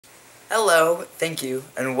Hello, thank you,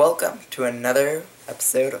 and welcome to another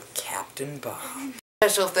episode of Captain Bob.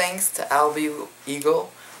 Special thanks to Albie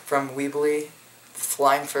Eagle from Weebly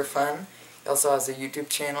Flying for Fun. He also has a YouTube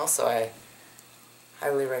channel, so I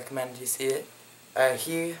highly recommend you see it.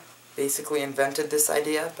 He basically invented this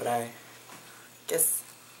idea, but I guess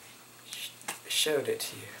showed it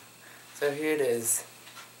to you. So here it is,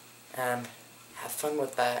 and have fun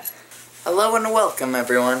with that. Hello and welcome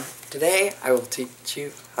everyone. Today I will teach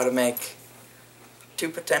you how to make 2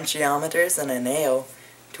 potentiometers and a nail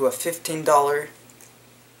to a $15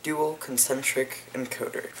 dual concentric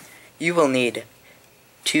encoder. You will need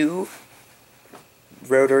 2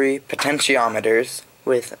 rotary potentiometers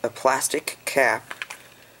with a plastic cap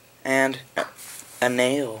and a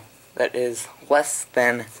nail that is less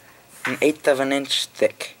than 1/8 of an inch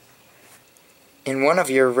thick. In one of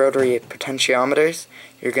your rotary potentiometers,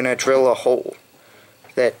 you're going to drill a hole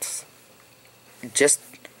that's just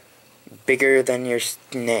bigger than your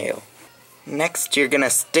nail. Next, you're going to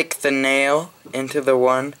stick the nail into the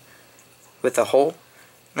one with a hole,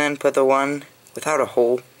 then put the one without a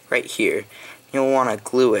hole right here. You'll want to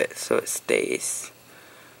glue it so it stays.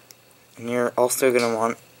 And you're also going to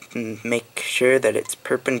want to make sure that it's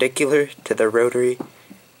perpendicular to the rotary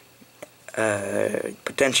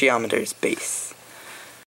potentiometer's base.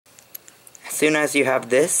 As soon as you have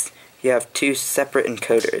this, you have 2 separate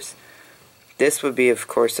encoders. This would be, of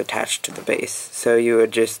course, attached to the base. So you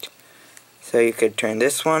could turn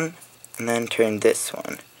this one and then turn this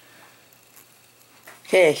one.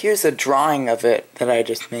 Okay, here's a drawing of it that I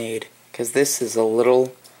just made, because this is a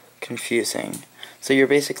little confusing. So you're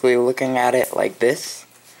basically looking at it like this,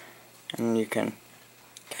 and you can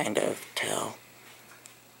kind of tell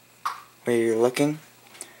where you're looking.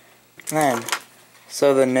 Then,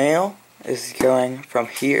 so the nail is going from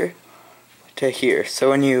here to here.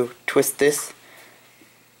 So when you twist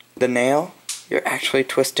the nail, you're actually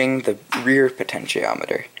twisting the rear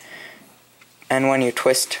potentiometer. And when you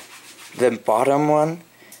twist the bottom one,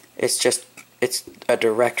 it's a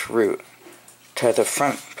direct route to the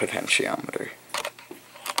front potentiometer.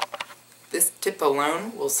 This tip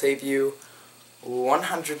alone will save you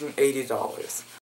 $180.